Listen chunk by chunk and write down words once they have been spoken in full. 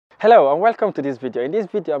Hello and welcome to this video. In this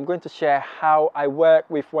video I'm going to share how I work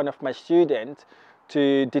with one of my students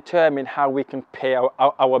to determine how we can pay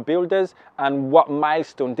our builders and what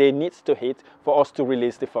milestone they need to hit for us to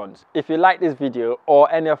release the funds. If you like this video or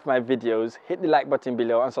any of my videos, hit the like button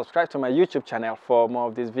below and subscribe to my YouTube channel for more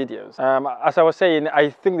of these videos. As I was saying,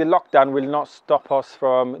 I think the lockdown will not stop us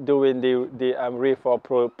from doing the Refurb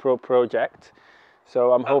Pro project.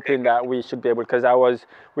 So I'm hoping that we should be able, because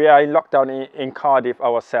we are in lockdown in Cardiff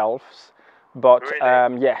ourselves, but Really?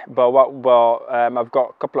 I've got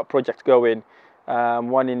a couple of projects going,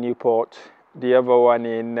 one in Newport, the other one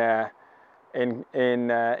in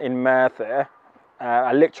Merthyr.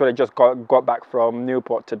 I literally just got back from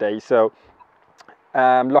Newport today, so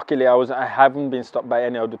luckily I haven't been stopped by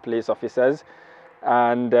any of the police officers,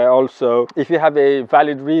 and also if you have a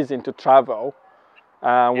valid reason to travel,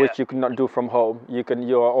 which you cannot do from home, you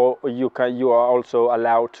are also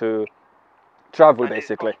allowed to travel, and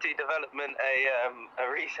basically. Is property development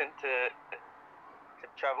a reason to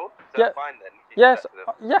travel? Is Yeah. that fine then?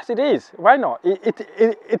 Yes, it is. Why not?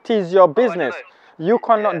 It is your business. You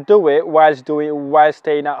cannot do it while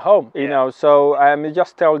staying at home. You know, so you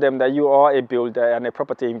just tell them that you are a builder and a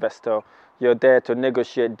property investor. You're there to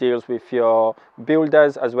negotiate deals with your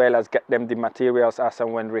builders as well as get them the materials as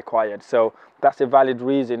and when required. So that's a valid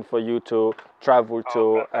reason for you to travel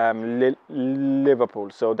to Liverpool.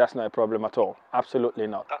 So that's not a problem at all. Absolutely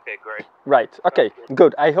not. Okay, great. Right. Okay.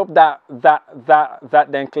 Good. I hope that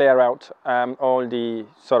then clear out all the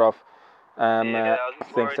sort of I was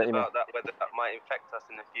just things worried that you may. about that, whether that might infect us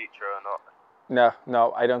in the future or not.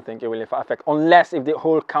 No, I don't think it will affect, unless if the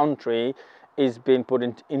whole country is being put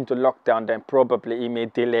into lockdown, then probably it may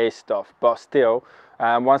delay stuff. But still,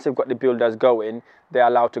 once they've got the builders going, they're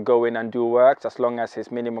allowed to go in and do works as long as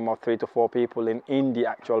it's minimum of 3 to 4 people in the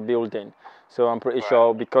actual building. So I'm pretty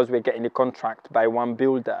sure, because we're getting the contract by one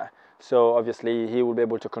builder, so obviously he will be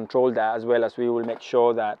able to control that, as well as we will make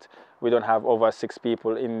sure that we don't have over 6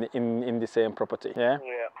 people in the same property. Yeah.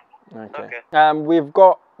 Okay. We've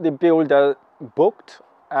got the builder booked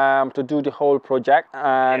to do the whole project,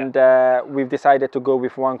 and we've decided to go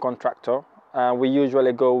with one contractor. We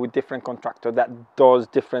usually go with different contractor that does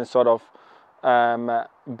different sort of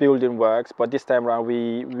building works, but this time around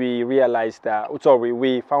we realized that,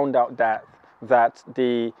 we found out that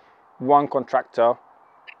the one contractor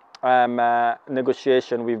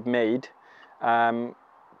negotiation we've made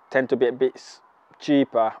tend to be a bit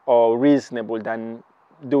cheaper or reasonable than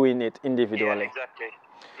doing it individually. Yeah, exactly.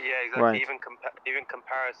 Right. Even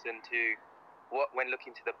comparison to when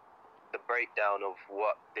looking to the breakdown of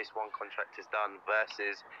what this one contract has done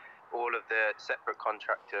versus all of the separate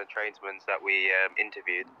contractor tradesmen that we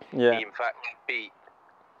interviewed. He in fact beat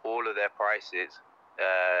all of their prices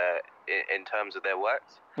in terms of their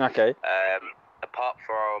works. Okay. Apart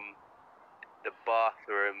from the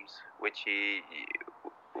bathrooms, which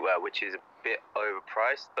is a bit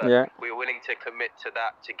overpriced, but we're willing to commit to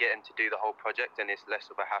that to get him to do the whole project, and it's less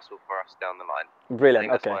of a hassle for us down the line.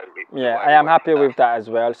 Brilliant. Okay. I am happy with that as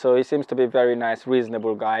well. So he seems to be a very nice,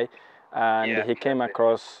 reasonable guy, and he came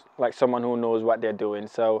across like someone who knows what they're doing.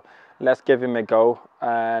 So let's give him a go,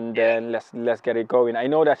 and then let's get it going. I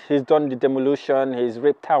know that he's done the demolition. He's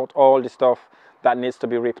ripped out all the stuff that needs to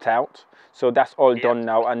be ripped out. So that's all done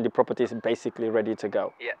now, and the property is basically ready to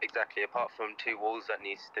go. Yeah, exactly. Apart from 2 walls that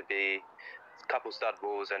needs to be, a couple stud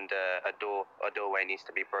walls, and a doorway needs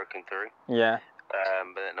to be broken through. Yeah.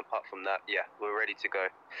 But then apart from that, we're ready to go.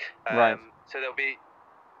 Right. So there will be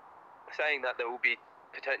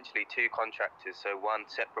potentially 2 contractors. So one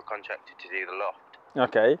separate contractor to do the loft.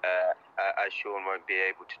 Okay. As Sean won't be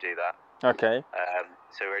able to do that. Okay.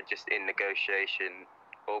 So we're just in negotiation,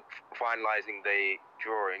 or finalising the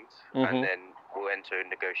drawings, and then we'll enter a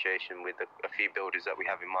negotiation with a few builders that we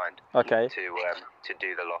have in mind. Okay. To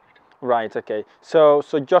do the loft. Right. Okay. So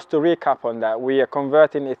just to recap on that, we are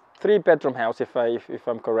converting a 3-bedroom house, if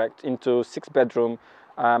I'm correct, into 6-bedroom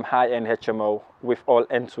high-end HMO with all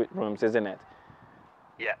ensuite rooms, isn't it?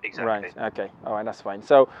 Yeah, exactly. Right. Okay. All right. That's fine.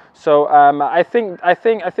 So I think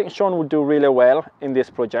Sean would do really well in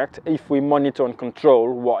this project if we monitor and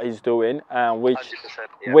control what he's doing,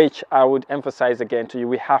 which I would emphasize again to you.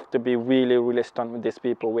 We have to be really, really stern with these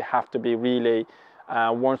people. We have to be really,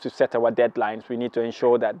 once we set our deadlines, we need to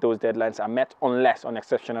ensure that those deadlines are met, unless on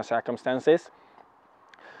exceptional circumstances.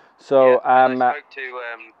 So I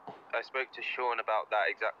spoke to Sean about that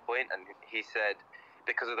exact point, and he said,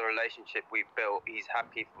 because of the relationship we've built, he's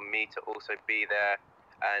happy for me to also be there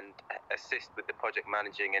and assist with the project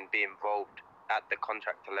managing and be involved at the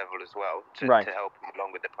contractor level as well to help him along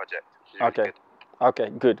with the project. Which is really good.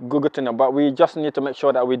 Okay, good to know. But we just need to make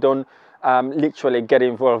sure that we don't literally get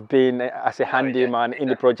involved being as a handyman in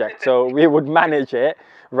the project. So we would manage it,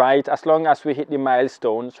 right? As long as we hit the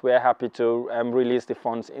milestones, we're happy to release the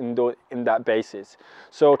funds in that basis.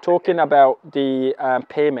 So talking about the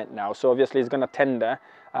payment now. So obviously it's going to tender.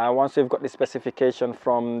 Once we've got the specification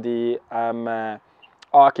from the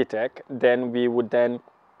architect, then we would then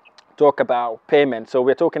talk about payment. So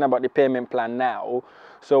we're talking about the payment plan now.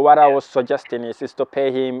 So what I was suggesting is to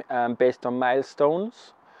pay him based on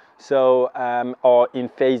milestones, so or in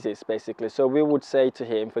phases basically. So we would say to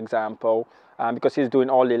him, for example, because he's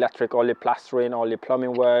doing all the electric, all the plastering, all the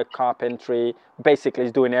plumbing work, carpentry, basically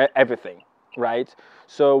he's doing everything, right?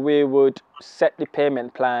 So we would set the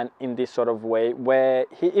payment plan in this sort of way where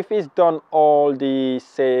if he's done all the,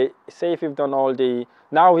 say if he's done all the,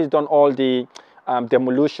 now he's done all the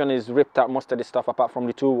demolition, is ripped out most of the stuff apart from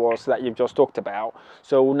the two walls that you've just talked about.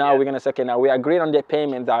 So now we're going to say, okay, now we agreed on the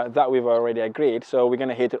payment that we've already agreed. So we're going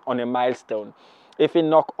to hit it on a milestone. If we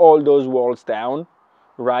knock all those walls down,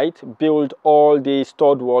 right, build all the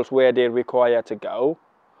stored walls where they require to go,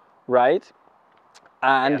 right,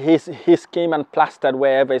 and his scheme and plastered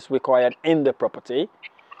wherever is required in the property,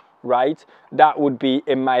 right, that would be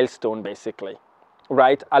a milestone basically.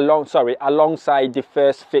 Right, alongside the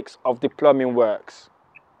first fix of the plumbing works,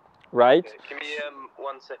 right? Okay. Give me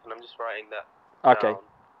 1 second. I'm just writing that. Okay, down.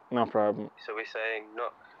 no problem. So we're saying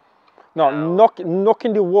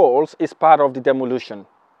knocking the walls is part of the demolition,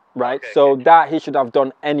 right? Okay, so that he should have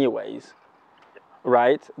done anyways,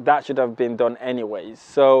 right? That should have been done anyways.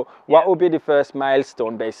 So what will be the first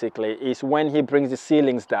milestone basically is when he brings the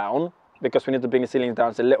ceilings down, because we need to bring the ceilings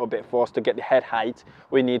down a little bit for us to get the head height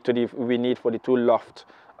we need for the two loft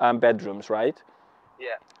bedrooms, right? Yeah.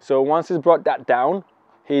 So once he's brought that down,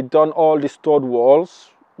 he's done all the stored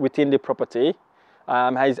walls within the property,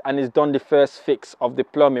 and he's done the first fix of the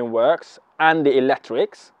plumbing works and the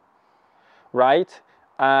electrics, right?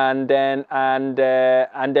 And then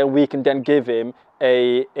we can then give him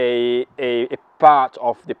a part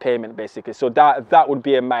of the payment basically. So that would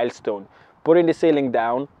be a milestone. Putting the ceiling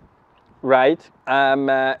down, right,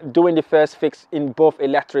 doing the first fix in both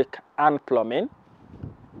electric and plumbing,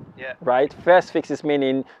 right? First fix is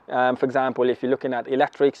meaning, for example, if you're looking at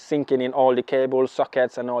electric, sinking in all the cables,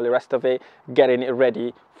 sockets and all the rest of it, getting it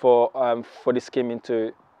ready for the skimming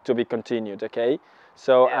to be continued, okay?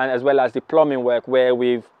 So and as well as the plumbing work where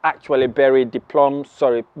we've actually buried the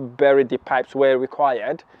pipes where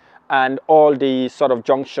required, and all the sort of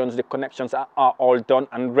junctions, the connections are all done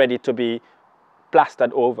and ready to be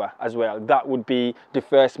plastered over as well. That would be the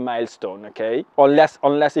first milestone, okay?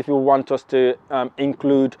 Unless if you want us to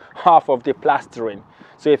include half of the plastering.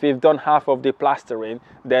 So if you've done half of the plastering,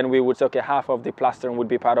 then we would say, okay, half of the plastering would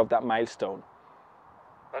be part of that milestone.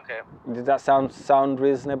 Okay. Does that sound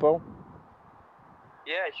reasonable?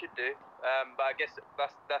 Yeah, it should do. But I guess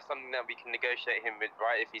that's something that we can negotiate him with,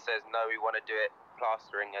 right? If he says no, we want to do it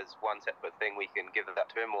plastering as one separate thing, we can give that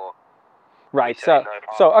to him, or right. So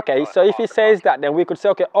if he says that, then we could say,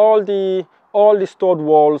 okay, all the stored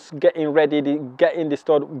walls getting ready, getting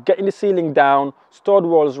the ceiling down, stored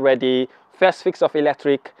walls ready, first fix of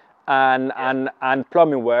electric and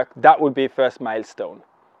plumbing work, that would be first milestone.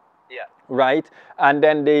 Yeah. Right, and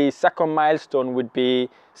then the second milestone would be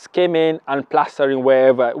skimming and plastering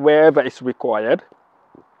wherever it's required.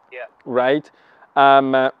 Yeah. Right,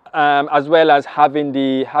 as well as having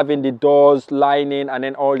the doors lining and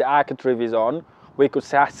then all the architrave is on. We could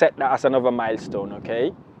set that as another milestone.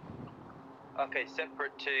 Okay. Okay,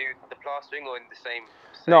 separate to the plastering or in the same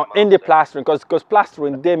no, milestone? in the plastering, because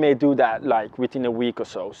plastering they may do that like within a week or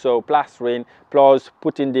so. So plastering plus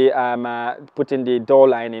putting the door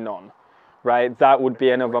lining on. Right, that would be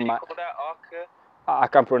another. What do you call that? I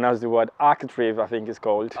can't pronounce the word. Architrave, I think it's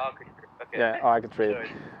called. Architrave. Okay. Yeah, architrave.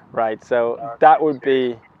 Right. So that would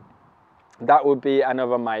be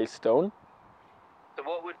another milestone. So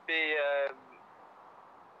what would be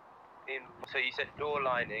so you said door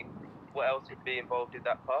lining. What else would be involved in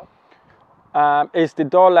that part? Is the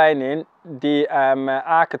door lining, the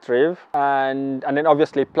architrave, and then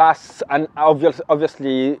obviously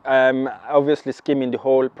obviously skimming the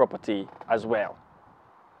whole property as well.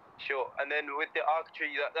 Sure. And then with the architrave,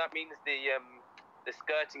 that means the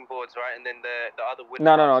skirting boards, right? And then the other wood.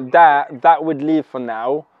 No. That would leave for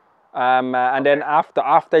now. And then after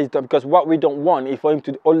he's done, because what we don't want is for him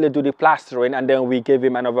to only do the plastering and then we give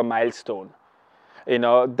him another milestone. You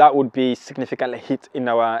know, that would be significantly hit in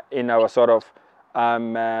our sort of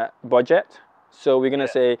budget. So we're gonna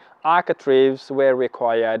say architraves where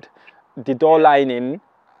required, the door lining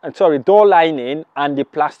and the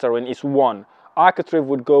plastering is one. Architrave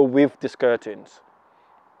would go with the skirtings.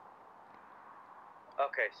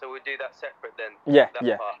 Okay, so we'll do that separate then. Yeah, that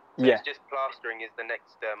yeah, part. So yeah. it's just plastering is the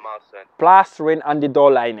next milestone. Plastering and the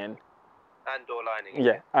door lining. And door lining.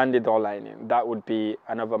 Yeah, Okay. and the door lining. That would be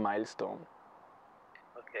another milestone.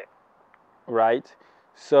 Okay. Right.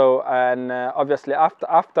 So, and obviously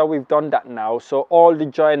after we've done that now, so all the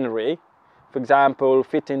joinery, for example,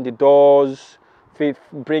 fitting the doors,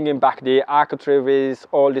 bringing back the architraves,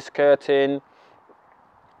 all the skirting,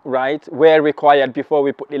 right, were required before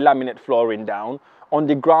we put the laminate flooring down. On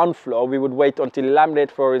the ground floor, we would wait until the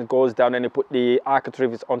laminate flooring goes down and you put the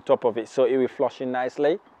architraves on top of it, so it will flush in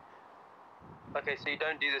nicely. Okay, so you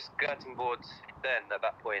don't do the skirting boards then at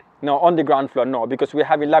that point? No, on the ground floor, no, because we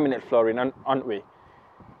have a laminate flooring, aren't we?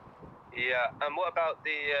 Yeah, and what about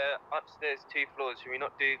the upstairs 2 floors? Should we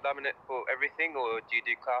not do laminate for everything, or do you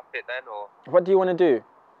do carpet then, or? What do you want to do?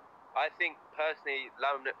 I think personally,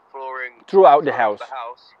 laminate flooring Throughout the house.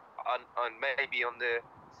 On maybe on the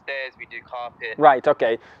stairs we do carpet. Right.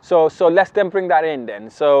 Okay. So let's then bring that in then.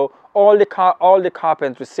 So all the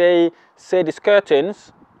carpentry, say the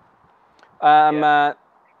curtains, the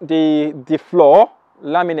floor,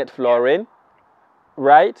 laminate flooring,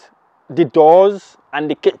 right? The doors and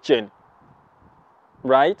the kitchen,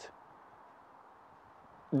 right?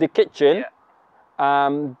 The kitchen,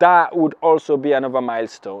 that would also be another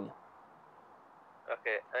milestone.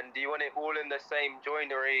 Okay, and do you want it all in the same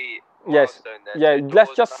joinery milestone then? Yeah, so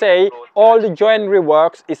let's just say all the joinery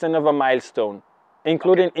works is another milestone,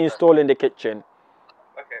 including installing the kitchen.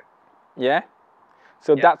 Okay. Yeah?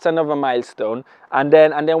 So that's another milestone. And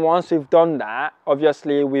then once we've done that,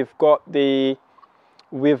 obviously we've then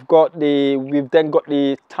got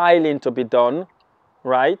the tiling to be done,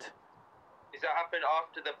 right? Does that happen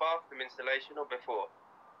after the bathroom installation or before?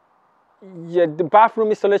 Yeah, the bathroom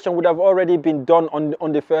installation would have already been done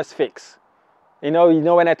on the first fix. You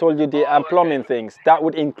know when I told you the plumbing things, that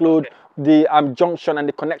would include the junction and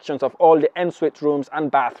the connections of all the ensuite rooms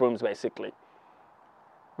and bathrooms, basically.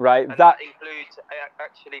 Right. And that includes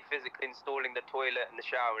actually physically installing the toilet and the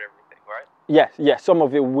shower and everything, right? Yes, yes. Some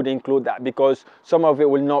of it would include that, because some of it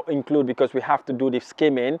will not include, because we have to do the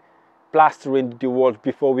skimming, plastering the walls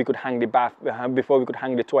before we could hang the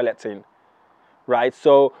toilets in. Right.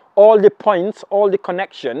 So all the points, all the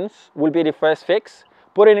connections will be the first fix.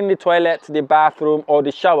 Putting in the toilet, the bathroom, or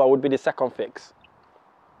the shower would be the second fix.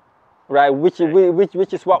 Right, which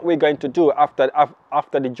is what we're going to do after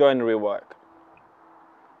the joinery work.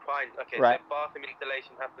 Fine. Okay. Right. So bathroom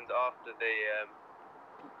installation happens after the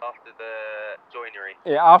joinery.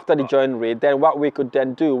 Yeah, after the joinery, then what we could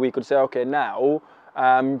then do, we could say, okay, now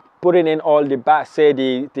putting in all the say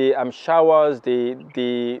the showers, the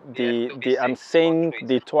sink,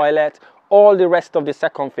 the toilet, all the rest of the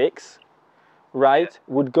second fix, right,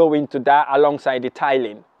 would go into that alongside the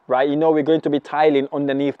tiling. Right, we're going to be tiling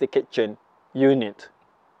underneath the kitchen unit.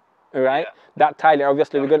 Right, that tiling,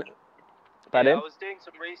 obviously we're going to... Pardon? I was doing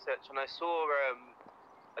some research and I saw,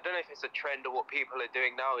 I don't know if it's a trend or what people are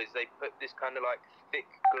doing now, is they put this kind of like thick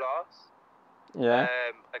glass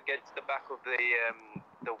against the back of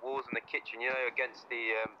the walls in the kitchen, against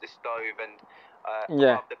the stove and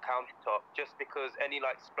above the countertop, just because any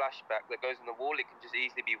like splashback that goes on the wall, it can just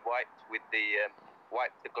easily be wiped with the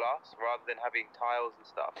glass rather than having tiles and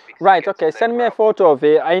stuff. Right, okay, send me a photo of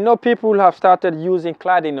it. I know people have started using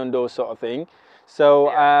cladding on those sort of things.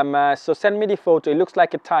 So so send me the photo. It looks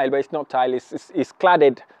like a tile, but it's not tile. It's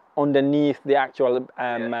cladded underneath the actual we got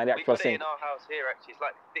it in our house here actually. It's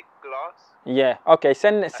like thick glass. Yeah. Okay.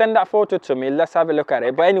 Send that photo to me. Let's have a look at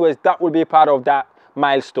it. But anyways, that will be part of that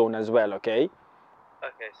milestone as well. Okay.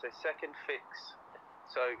 Okay. So second fix.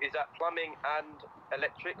 So is that plumbing and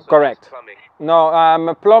electric? Correct. Plumbing.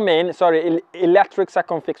 No. Plumbing. Sorry. Electric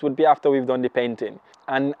second fix would be after we've done the painting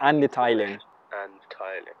and the tiling. And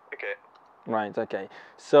tiling. Okay. Right. Okay.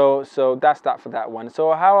 So that's that for that one.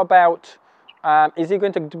 So how about is he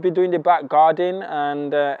going to be doing the back garden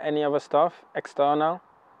and any other stuff external?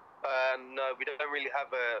 No, we don't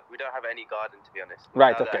have any garden, to be honest.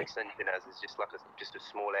 Right. Now okay. That extension is just like just a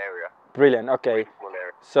small area. Brilliant. Okay. Small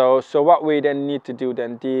area. So what we then need to do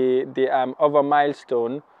then, the other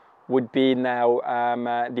milestone would be now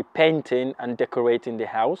the painting and decorating the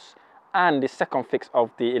house, and the second fix of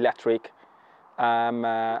the electric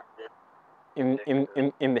in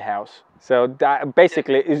the house. So that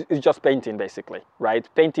basically is just painting, basically, right?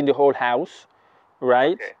 Painting the whole house,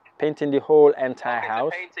 right? Okay. Painting the whole entire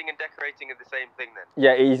house. So painting and decorating are the same thing then?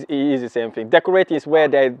 Yeah, it is the same thing. Decorating is where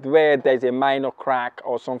there's a minor crack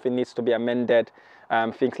or something needs to be amended,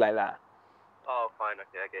 things like that. Oh, fine.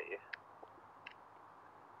 Okay, I get you.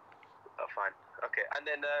 Oh, fine. Okay, and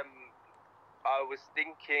then I was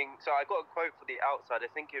thinking. So I got a quote for the outside.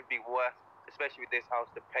 I think it would be worth especially with this house,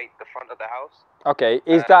 to paint the front of the house. Okay,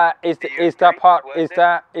 is that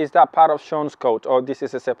part of Sean's quote, or this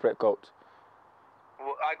is a separate quote?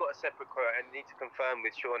 Well, I got a separate quote. I need to confirm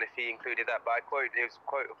with Sean if he included that. But it was a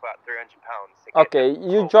quote of about £300. Okay,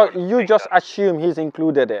 you just assume he's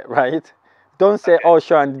included it, right? Don't say, okay. Oh,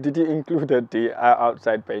 Sean, did you include the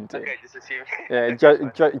outside painting? Okay, just assume. Yeah,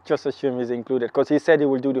 just assume he's included, because he said he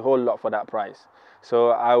will do the whole lot for that price. So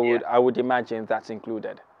I would imagine that's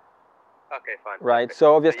included. Okay, fine. Right, perfect.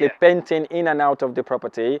 so obviously painting in and out of the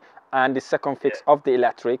property and the second fix of the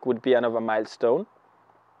electric would be another milestone.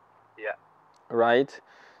 Yeah. Right,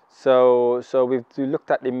 so we've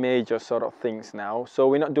looked at the major sort of things now. So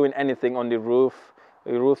we're not doing anything on the roof.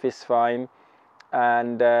 The roof is fine.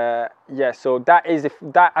 And yeah, so that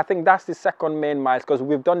I think that's the second main milestone, because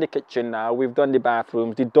we've done the kitchen now, we've done the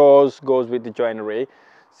bathrooms, the doors goes with the joinery.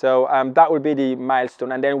 So that will be the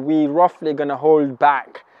milestone, and then we roughly gonna hold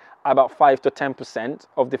back about 5 to 10%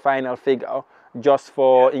 of the final figure, just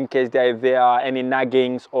for in case there are any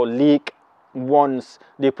naggings or leak once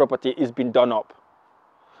the property is been done up.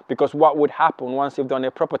 Because what would happen once you've done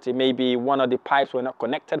a property, maybe one of the pipes were not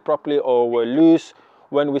connected properly or were loose.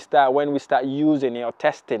 When we start using it or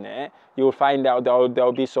testing it, you'll find out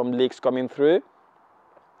there'll be some leaks coming through.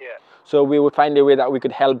 Yeah. So we would find a way that we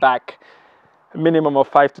could hold back a minimum of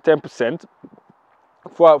 5 to 10%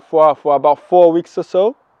 for about 4 weeks or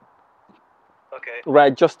so. Okay.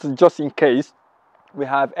 Right, just in case we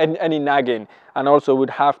have any nagging, and also would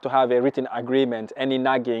have to have a written agreement. Any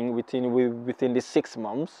nagging within the 6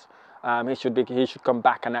 months, he should come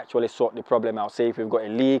back and actually sort the problem out. Say if we've got a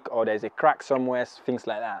leak or there's a crack somewhere, things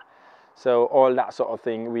like that. So all that sort of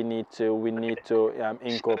thing we need to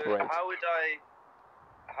incorporate. So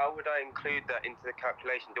how would I include that into the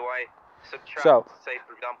calculation? Do I subtract, say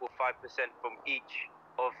for example, 5% from each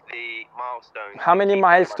of the milestones? How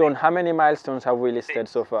many milestones have we listed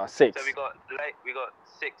so far? 6. So we got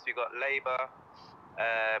 6. We got labour,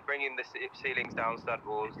 bringing the ceilings down, stud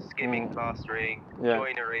walls, skimming, plastering,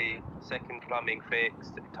 joinery, second plumbing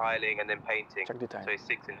fix, tiling, and then painting. Check the time. So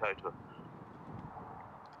 6 in total.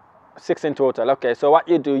 6 in total. Okay, so what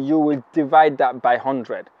you do, you will divide that by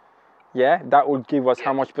 100. Yeah, that would give us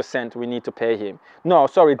how much percent we need to pay him. No,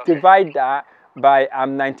 sorry, divide that by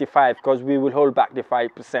 95, because we will hold back the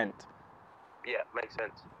 5%. Yeah, makes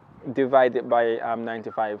sense. Divide it by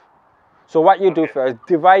 95. So what you do first,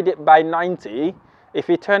 divide it by 90. If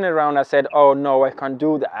he turn around and said, oh no, I can't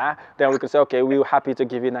do that, then we can say, okay, we're happy to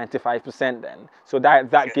give you 95% then. So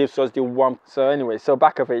that gives us the 1. So anyway, so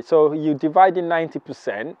back of it. So you divide the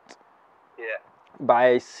 90%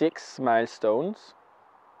 by 6 milestones.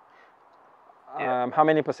 How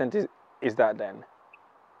many percent is that then?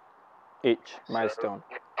 Each milestone.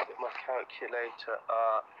 So, get my calculator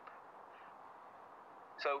up.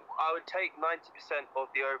 So I would take 90% of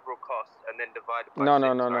the overall cost and then divide it by 6.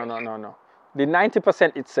 No. The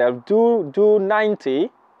 90% itself, do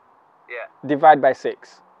 90 divide by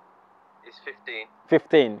 6. It's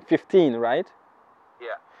 15. 15, right?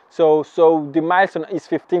 Yeah. So the milestone is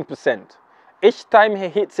 15%. Each time he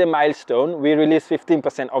hits a milestone, we release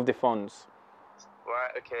 15% of the funds.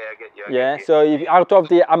 Right, okay, I get you. So if out of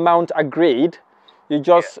the amount agreed, you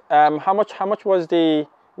just how much was the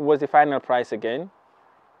final price again?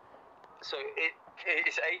 So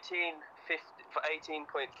it's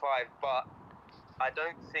 18.5, but I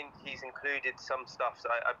don't think he's included some stuff. So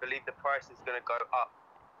I believe the price is going to go up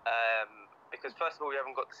because first of all we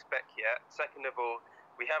haven't got the spec yet. Second of all,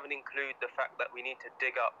 we haven't included the fact that we need to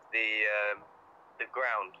dig up the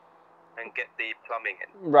ground and get the plumbing in.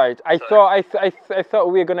 Right. I thought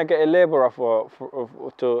we were gonna get a labourer to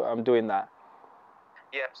doing that.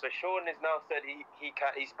 Yeah. So Sean has now said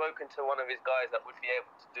he's spoken to one of his guys that would be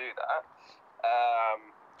able to do that.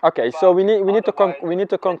 Okay. So we need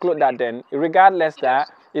to conclude that then. Regardless,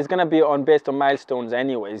 that it's gonna be based on milestones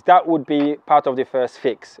anyways. That would be part of the first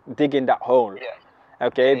fix, digging that hole. Yeah.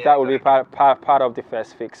 Okay. That would be part of the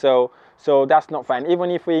first fix. So that's not fine.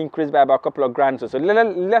 Even if we increase by about a couple of grand or so,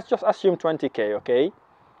 let's just assume 20k, okay?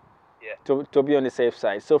 Yeah. To be on the safe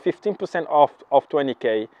side. So 15% off of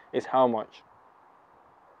 20k is how much?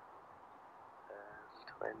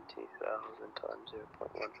 20,000 times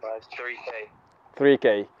 0.15, 3k.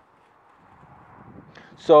 3k.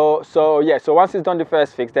 So once he's done the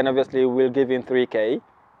first fix, then obviously we'll give him 3k.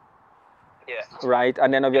 Yeah. Right,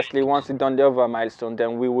 and then obviously once he's done the other milestone,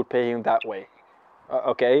 then we would pay him that way.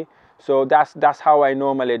 Okay. So that's how I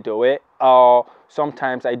normally do it. Or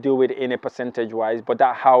sometimes I do it in a percentage wise, but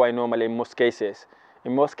that's how I normally in most cases.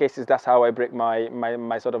 In most cases, that's how I break my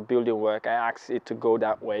sort of building work. I ask it to go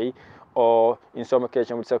that way. Or in some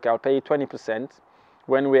occasions, we say, okay, I'll pay you 20%.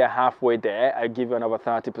 When we are halfway there, I give you another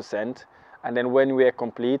 30%. And then when we are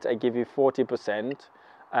complete, I give you 40%.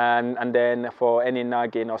 And then for any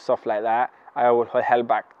nagging or stuff like that, I will held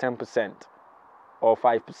back 10% or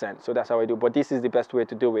 5%. So that's how I do. But this is the best way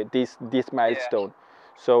to do it, this milestone.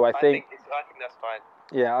 Yeah. So I think that's fine.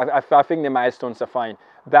 Yeah, I think the milestones are fine.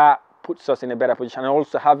 That puts us in a better position. And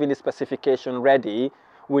also having the specification ready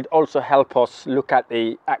would also help us look at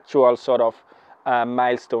the actual sort of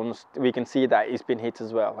milestones. We can see that it's been hit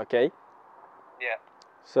as well, okay? Yeah.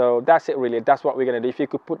 So that's it really. That's what we're going to do. If you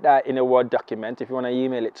could put that in a Word document, if you want to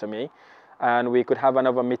email it to me, and we could have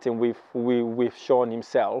another meeting with Sean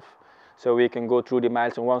himself, so we can go through the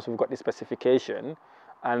milestones once we've got the specification,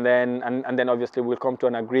 and then obviously we'll come to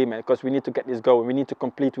an agreement, because we need to get this going. We need to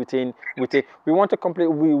complete within we want to complete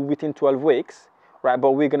within 12 weeks, right?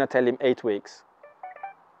 But we're going to tell him 8 weeks.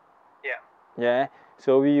 Yeah. Yeah.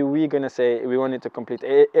 So we're going to say we want it to complete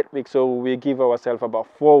 8 weeks, so we give ourselves about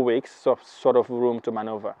 4 weeks of sort of room to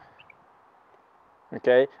maneuver.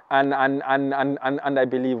 Okay, and I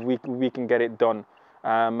believe we can get it done.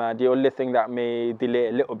 The only thing that may delay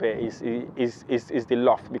a little bit is the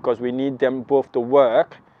loft, because we need them both to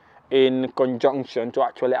work in conjunction to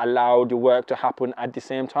actually allow the work to happen at the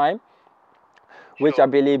same time. Which I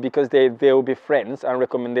believe, because they will be friends, and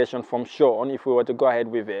recommendation from Sean, if we were to go ahead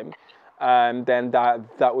with him, then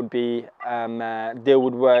that would be they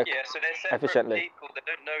would work so they're separate efficiently. People that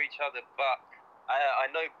don't know each other, but I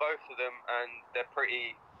know both of them, and they're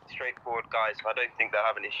pretty straightforward guys, so I don't think they'll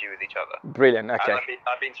have an issue with each other. Brilliant. Okay.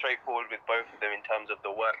 I've been straightforward with both of them in terms of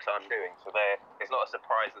the works I'm doing, so it's not a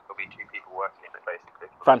surprise that there'll be 2 people working in it, basically.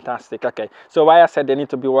 Fantastic. Okay, so why I said they need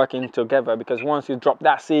to be working together, because once you drop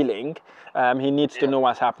that ceiling, he needs to know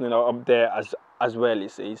what's happening up there as well, you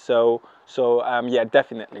see. So yeah,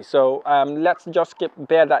 definitely. So let's just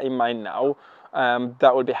bear that in mind now.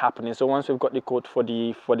 That will be happening. So once we've got the quote for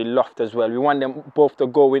the loft as well, we want them both to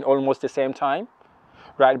go in almost the same time,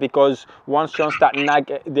 right? Because once Sean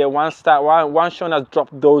once Sean has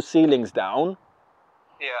dropped those ceilings down,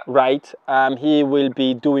 right, he will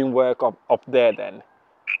be doing work up there then.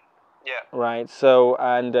 Yeah. Right. So,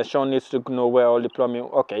 and Sean needs to know where all the plumbing.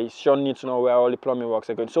 Okay, Sean needs to know where all the plumbing works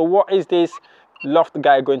are going. So, what is this loft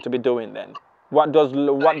guy going to be doing then? What does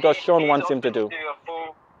Sean want him to do? Do a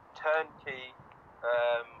full turnkey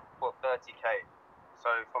for 30k. So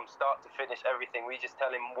from start to finish, everything. We just tell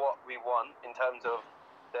him what we want in terms of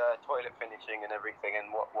the toilet finishing and everything,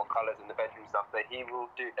 and what colours in the bedroom stuff. But he will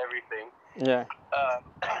do everything. Yeah.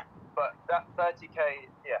 But that 30k,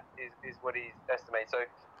 is what he's estimated. So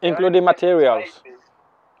including materials.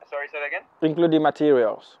 Sorry, say that again. Including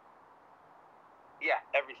materials. Yeah,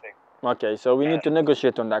 everything. Okay, so we need to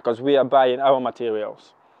negotiate on that, because we are buying our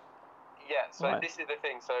materials. Yeah. So this is the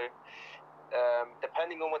thing. So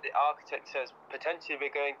depending on what the architect says, potentially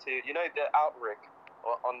we're going to, the outrig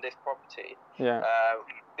on this property. Yeah.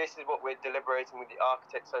 This is what we're deliberating with the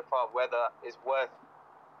architect so far, whether it's worth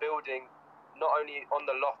building not only on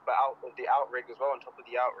the loft but out of the outrig as well, on top of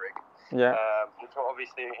the outrig. Yeah. Which will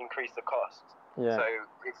obviously increase the cost. Yeah. So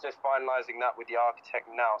it's just finalising that with the architect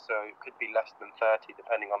now. So it could be less than 30,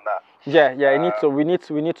 depending on that. Yeah. We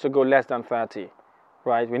need to go less than 30,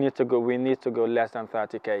 right? We need to go less than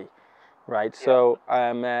 30k. Right, so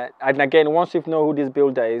and again, once you know who this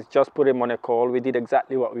builder is, just put him on a call. We did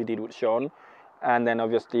exactly what we did with Sean, and then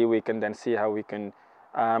obviously we can then see how we can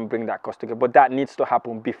bring that cost together. But that needs to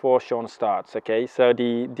happen before Sean starts. Okay, so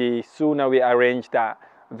the sooner we arrange that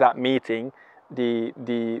meeting, the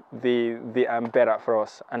better for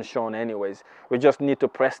us and Sean. Anyways, we just need to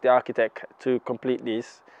press the architect to complete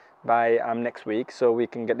this by next week, so we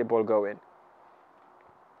can get the ball going.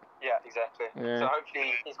 Yeah, exactly. Yeah. So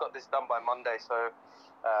hopefully he's got this done by Monday. So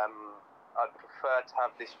I'd prefer to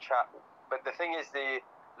have this chat. But the thing is, the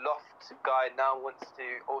loft guy now wants to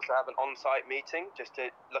also have an on-site meeting just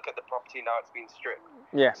to look at the property now it's been stripped.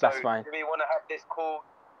 Yeah, so that's fine. Do we want to have this call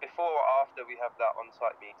before or after we have that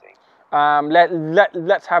on-site meeting?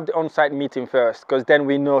 Let's have the on-site meeting first, because then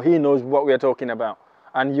he knows what we're talking about.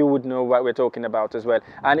 And you would know what we're talking about as well.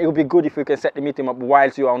 And it would be good if we can set the meeting up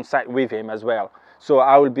whilst you're on site with him as well. So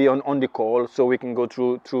I will be on the call, so we can go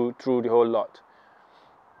through the whole lot.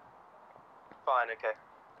 Fine, okay.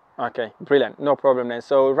 Okay, brilliant, no problem then.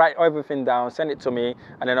 So write everything down, send it to me,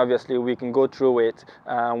 and then obviously we can go through it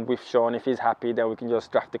with Sean. If he's happy, then we can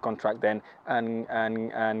just draft the contract then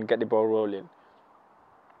and get the ball rolling.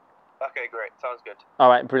 Okay, great, sounds good. All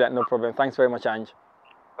right, brilliant, no problem. Thanks very much, Ange.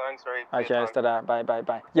 Thanks, Rahim. Okay,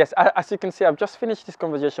 bye. Yes, as you can see, I've just finished this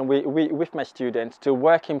conversation with my students to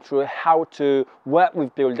work him through how to work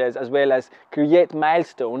with builders, as well as create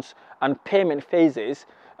milestones and payment phases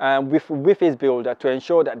with his builder to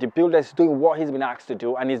ensure that the builder is doing what he's been asked to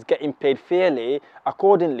do and is getting paid fairly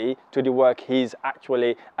accordingly to the work he's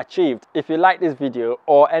actually achieved. If you like this video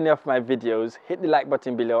or any of my videos, hit the like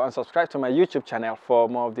button below and subscribe to my YouTube channel for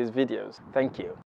more of these videos. Thank you.